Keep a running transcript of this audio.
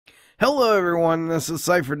Hello everyone, this is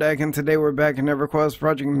Cipher, and today we're back in Everquest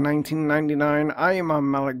Project 1999. I am on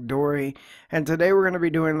Malagdori, and today we're going to be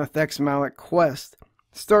doing the Thex Mallet quest.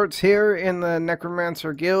 Starts here in the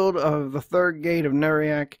Necromancer Guild of the 3rd Gate of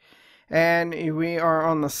Neriak, and we are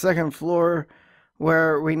on the 2nd floor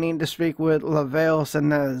where we need to speak with Lavale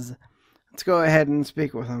Senez. Let's go ahead and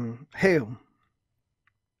speak with him. Hail.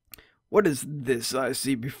 What is this I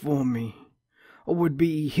see before me? A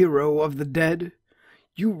would-be hero of the dead?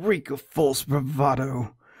 You reek of false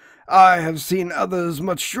bravado. I have seen others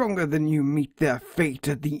much stronger than you meet their fate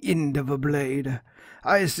at the end of a blade.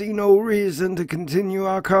 I see no reason to continue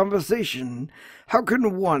our conversation. How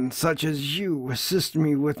can one such as you assist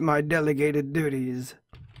me with my delegated duties?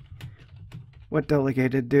 What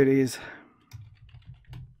delegated duties?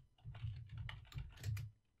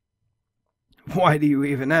 Why do you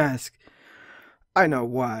even ask? I know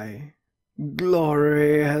why.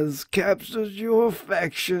 Glory has captured your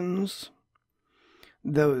affections.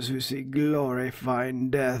 Those who seek glory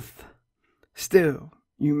find death. Still,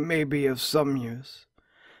 you may be of some use.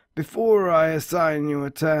 Before I assign you a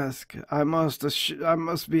task, I must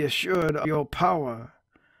be assured of your power.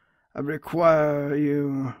 I require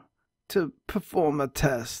you to perform a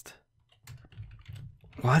test.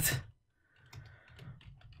 What?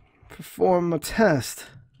 Perform a test?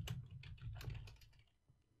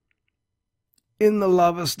 In the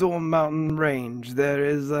Lava Storm Mountain Range,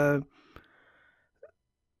 there's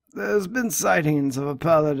been sightings of a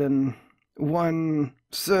paladin, one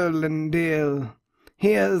Sir Lindale.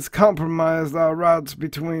 He has compromised our routes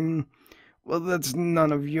between... Well, that's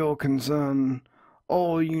none of your concern.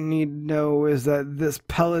 All you need to know is that this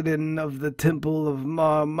paladin of the Temple of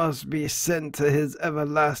Mar must be sent to his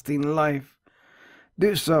everlasting life.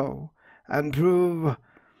 Do so, and prove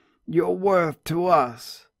your worth to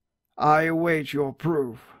us. I await your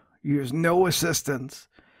proof. Use no assistance.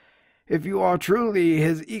 If you are truly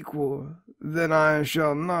his equal, then I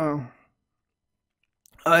shall know.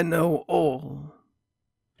 I know all.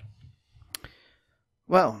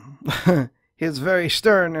 Well, he is very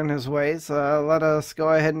stern in his ways. Let us go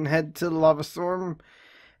ahead and head to the Lava Storm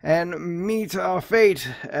and meet our fate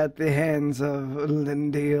at the hands of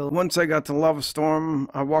Lindale. Once I got to Lava Storm,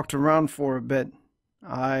 I walked around for a bit.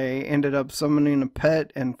 I ended up summoning a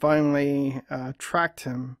pet and finally tracked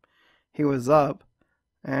him. He was up,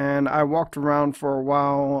 and I walked around for a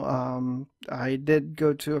while. I did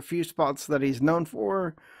go to a few spots that he's known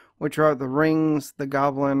for, which are the rings, the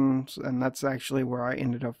goblins, and that's actually where I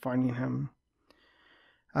ended up finding him.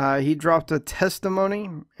 He dropped a testimony,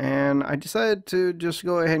 and I decided to just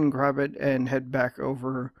go ahead and grab it and head back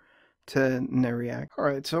over to Neriak.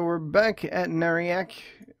 Alright, so we're back at Neriak.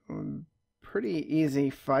 Pretty easy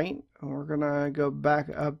fight. We're gonna go back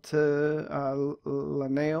up to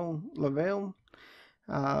Lavale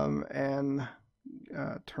and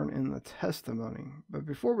turn in the testimony. But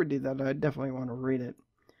before we do that, I definitely want to read it.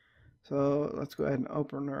 So let's go ahead and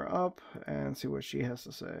open her up and see what she has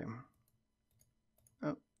to say.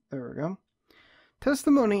 Oh, there we go.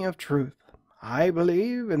 Testimony of truth. I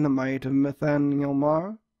believe in the might of Nathaniel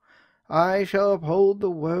Mar. I shall uphold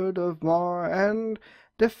the word of Mar and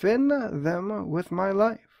defend them with my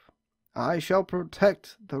life. I shall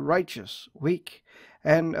protect the righteous, weak,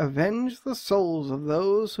 and avenge the souls of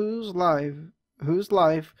those whose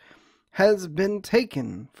life has been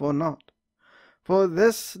taken for naught. From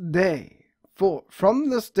this day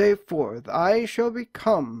forth, I shall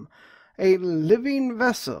become a living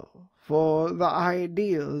vessel for the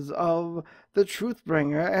ideas of the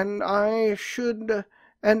Truthbringer,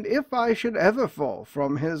 and if I should ever fall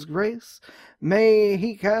from his grace, may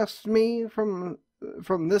he cast me from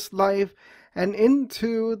this life and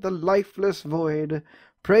into the lifeless void.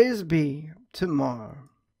 Praise be to Mar.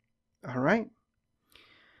 All right.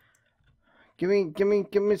 Give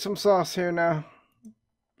me some sauce here now.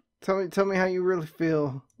 Tell me how you really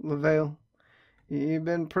feel, Lavale. You've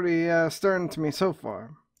been pretty stern to me so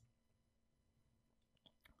far.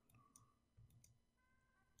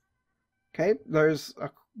 Okay, there's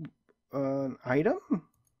an item.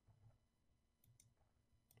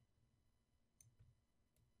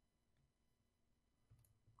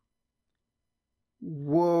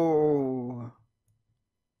 Whoa.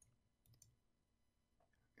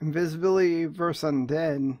 Invisibility versus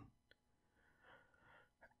undead.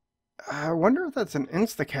 I wonder if that's an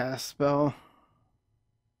instacast spell.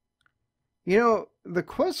 You know, the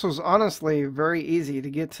quest was honestly very easy to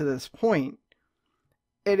get to this point.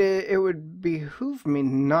 It would behoove me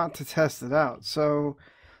not to test it out. So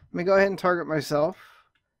let me go ahead and target myself.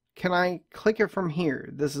 Can I click it from here?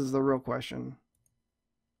 This is the real question.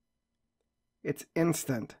 It's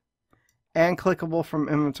instant. and clickable from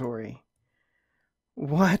inventory.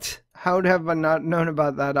 What? How have I not known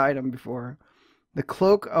about that item before? The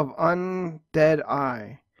Cloak of Undead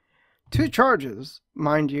Eye. 2 charges,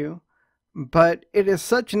 mind you, but it is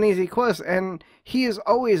such an easy quest, and he is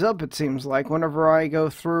always up, it seems like, whenever I go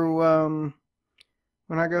through,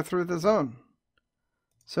 the zone.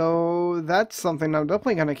 So that's something I'm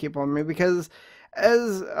definitely going to keep on me, because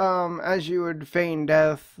as you would feign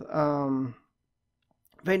death off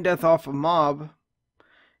a mob,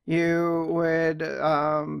 you would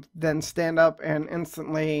then stand up and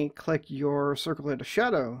instantly click your circulator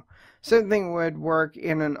shadow. Same thing would work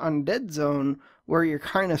in an undead zone where you're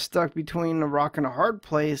kind of stuck between a rock and a hard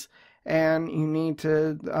place, and you need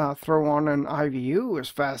to throw on an IVU as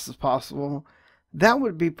fast as possible. That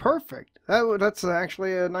would be perfect. That's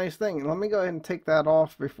actually a nice thing. Let me go ahead and take that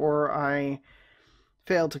off before I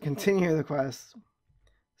fail to continue the quest.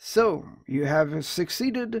 So, you have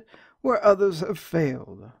succeeded where others have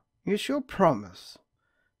failed. You shall promise.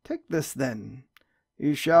 Take this then.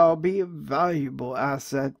 You shall be a valuable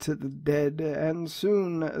asset to the dead, and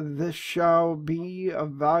soon this shall be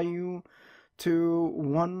of value to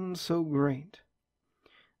one so great.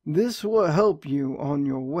 This will help you on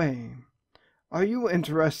your way. Are you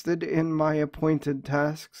interested in my appointed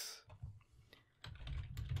tasks?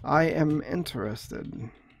 I am interested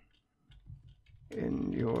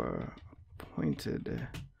in your appointed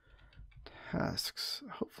tasks.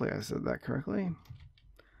 Hopefully I said that correctly.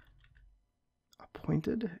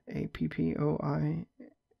 Appointed, A-P-P-O-I-S.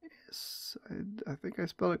 I think I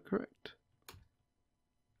spelled it correct.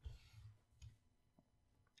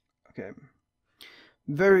 Okay.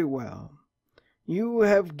 Very well. You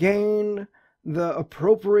have gained the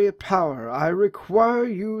appropriate power. I require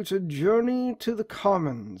you to journey to the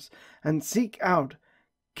Commons and seek out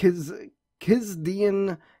Kizdean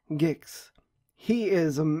Gix. He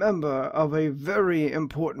is a member of a very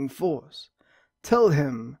important force. Tell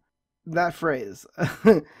him that phrase.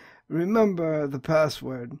 Remember the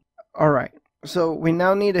password. Alright, so we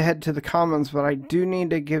now need to head to the Commons, but I do need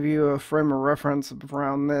to give you a frame of reference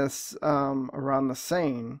around this, around the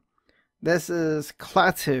scene. This is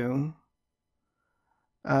Klaatu,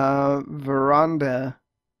 Veranda,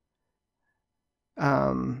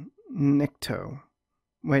 Nikto,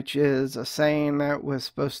 which is a saying that was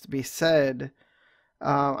supposed to be said.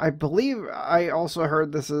 I believe I also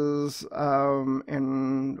heard this is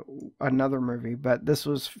in another movie, but this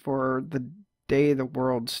was for the day the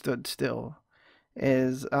world stood still.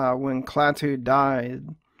 Is when Klaatu died,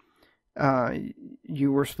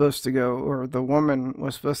 you were supposed to go, or the woman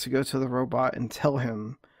was supposed to go to the robot and tell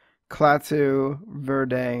him, Klaatu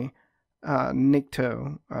Verde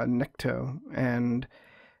Nikto, and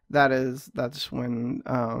that's when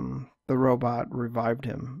the robot revived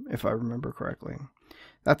him, if I remember correctly.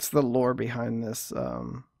 That's the lore behind this,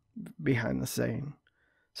 behind the saying.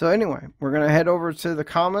 So anyway, we're going to head over to the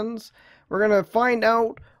Commons. We're going to find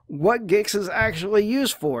out what Gix is actually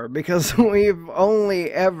used for, because we've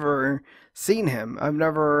only ever seen him. I've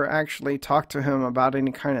never actually talked to him about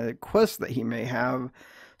any kind of quest that he may have.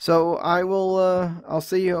 So I'll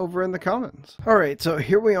see you over in the Commons. Alright, so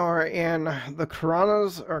here we are in the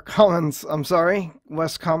Commons, I'm sorry,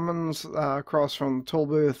 West Commons, across from the toll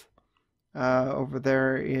booth. Over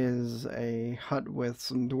there is a hut with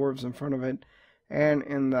some dwarves in front of it, and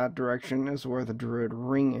in that direction is where the Druid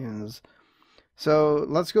Ring is. So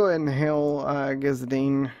let's go ahead and hail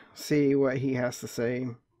Kizdean, see what he has to say.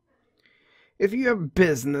 If you have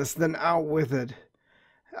business, then out with it.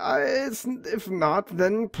 If not,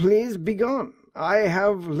 then please be gone. I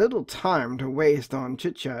have little time to waste on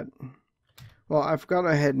chit-chat. Well, I've gone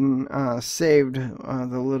ahead and saved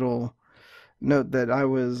the little note that I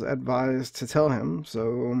was advised to tell him.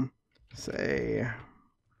 So, say,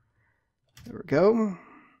 there we go.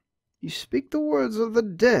 You speak the words of the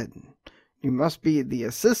dead. You must be the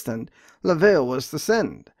assistant Lavelle was to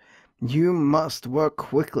send. You must work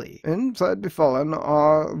quickly. Inside the Fallen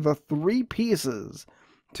are the 3 pieces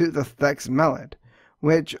to the Thex Mallet,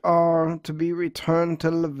 which are to be returned to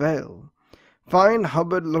Lavelle. Find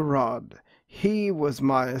Hubbard Larod. He was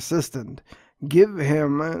my assistant. Give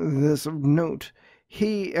him this note.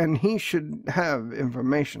 He should have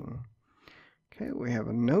information. Okay, we have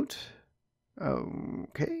a note.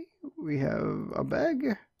 Okay, we have a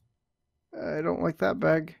bag. I don't like that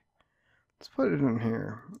bag. Let's put it in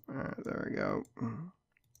here. Alright, there we go.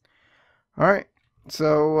 Alright,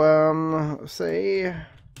 so, say,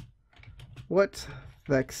 what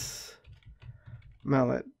Thex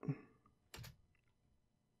Mallet?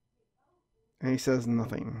 And he says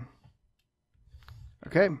nothing.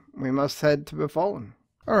 Okay, we must head to Befallen.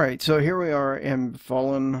 Alright, so here we are in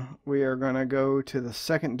Fallen. We are going to go to the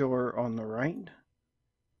second door on the right.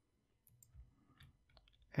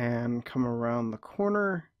 And come around the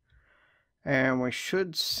corner. And we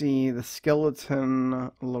should see the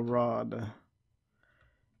skeleton Larod.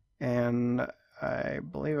 And I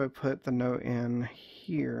believe I put the note in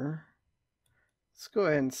here. Let's go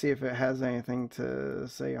ahead and see if it has anything to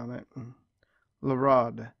say on it.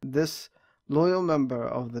 Larod, this loyal member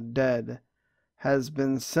of the dead has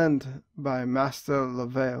been sent by Master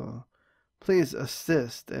Lavelle. Please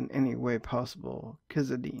assist in any way possible.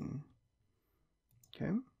 Kizdean.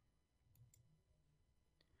 Okay.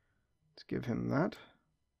 Let's give him that.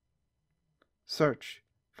 Search.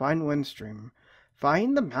 Find Windstream.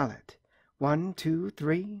 Find the mallet. 1, 2,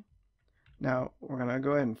 3. Now, we're going to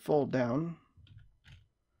go ahead and fold down.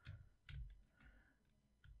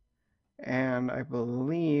 And I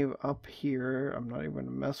believe up here, I'm not even going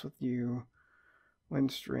to mess with you.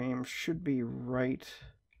 Windstream should be right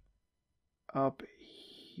up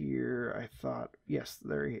here, I thought. Yes,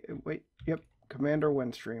 there he is. Wait, yep, Commander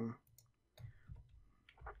Windstream.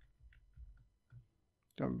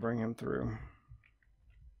 Don't bring him through.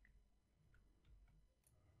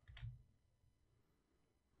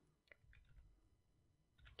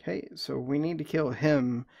 Okay, so we need to kill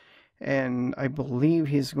him, and I believe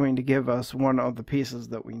he's going to give us one of the pieces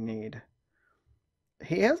that we need.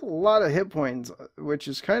 He has a lot of hit points, which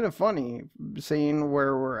is kind of funny, seeing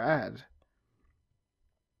where we're at.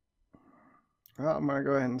 Well, I'm going to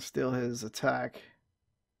go ahead and steal his attack.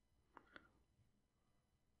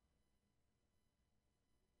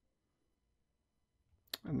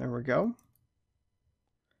 And there we go.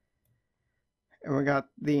 And we got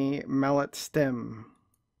the mallet stem.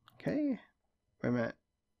 Okay. Wait a minute.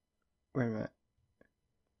 Wait a minute.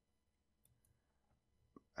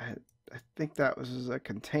 I think that was a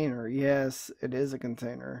container. Yes, it is a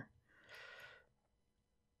container.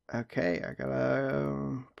 Okay, I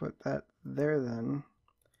gotta put that there then.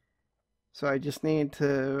 So I just need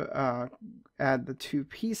to add the 2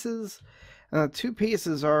 pieces. And the 2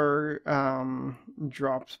 pieces are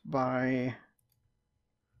dropped by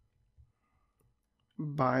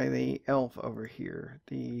the elf over here,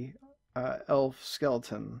 the elf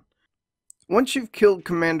skeleton. Once you've killed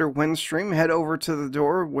Commander Windstream, head over to the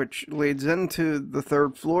door which leads into the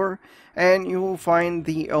 3rd floor, and you will find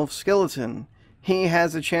the elf skeleton. He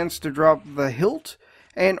has a chance to drop the hilt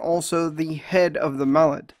and also the head of the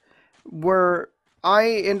mallet. Where I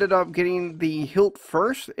ended up getting the hilt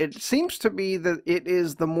first, it seems to be that it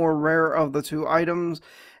is the more rare of the 2 items,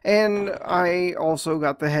 and I also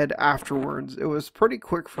got the head afterwards. It was pretty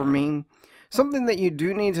quick for me. Something that you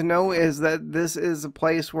do need to know is that this is a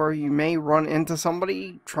place where you may run into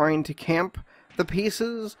somebody trying to camp the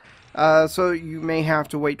pieces, so you may have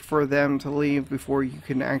to wait for them to leave before you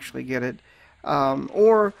can actually get it.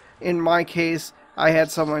 Or, in my case, I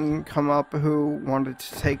had someone come up who wanted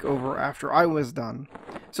to take over after I was done.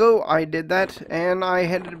 So I did that, and I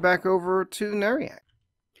headed back over to Neriak.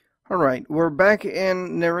 Alright, we're back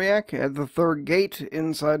in Neriak at the 3rd gate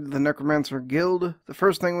inside the Necromancer Guild. The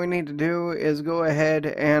first thing we need to do is go ahead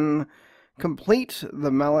and complete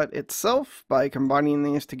the mallet itself by combining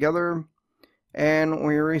these together, and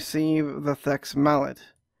we receive the Thex Mallet.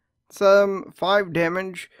 It's 5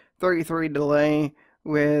 damage, 33 delay,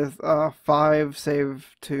 with 5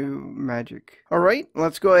 save to magic. Alright,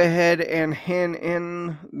 let's go ahead and hand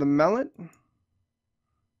in the mallet.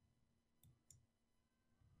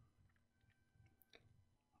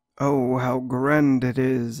 Oh, how grand it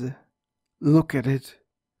is. Look at it.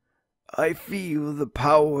 I feel the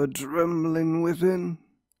power trembling within.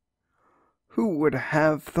 Who would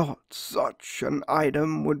have thought such an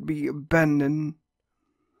item would be abandoned?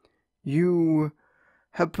 You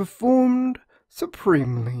have performed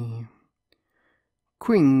supremely.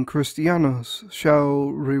 Queen Christianos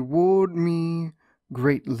shall reward me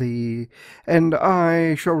greatly, and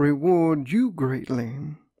I shall reward you greatly.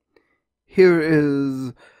 Here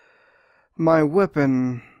is my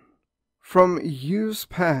weapon from years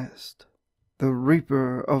past, the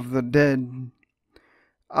Reaper of the Dead.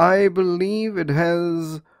 I believe it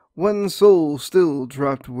has one soul still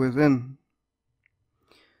trapped within.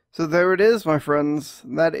 So there it is, my friends.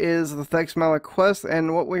 That is the Thex Mallet quest,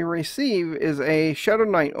 and what we receive is a Shadow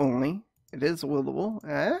Knight only. It is willable.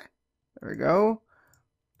 There we go.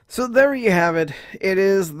 So there you have it. It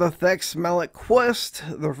is the Thex Mallet quest,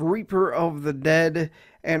 the Reaper of the Dead,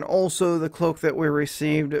 and also the cloak that we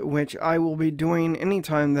received, which I will be doing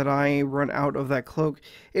anytime that I run out of that cloak.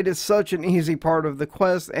 It is such an easy part of the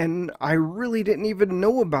quest, and I really didn't even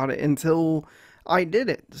know about it until I did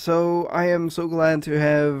it. So I am so glad to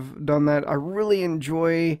have done that. I really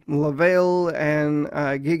enjoy Lavelle and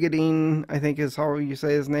Gigadine, I think is how you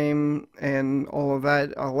say his name, and all of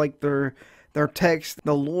that. I like their text,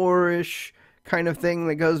 the lore-ish kind of thing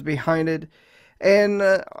that goes behind it. And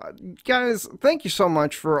guys, thank you so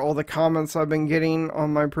much for all the comments I've been getting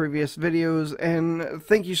on my previous videos, and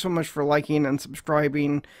thank you so much for liking and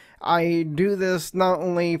subscribing. I do this not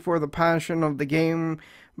only for the passion of the game,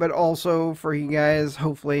 but also for you guys.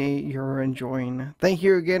 Hopefully you're enjoying. Thank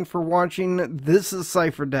you again for watching. This is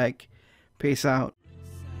Cipher Deck. Peace out.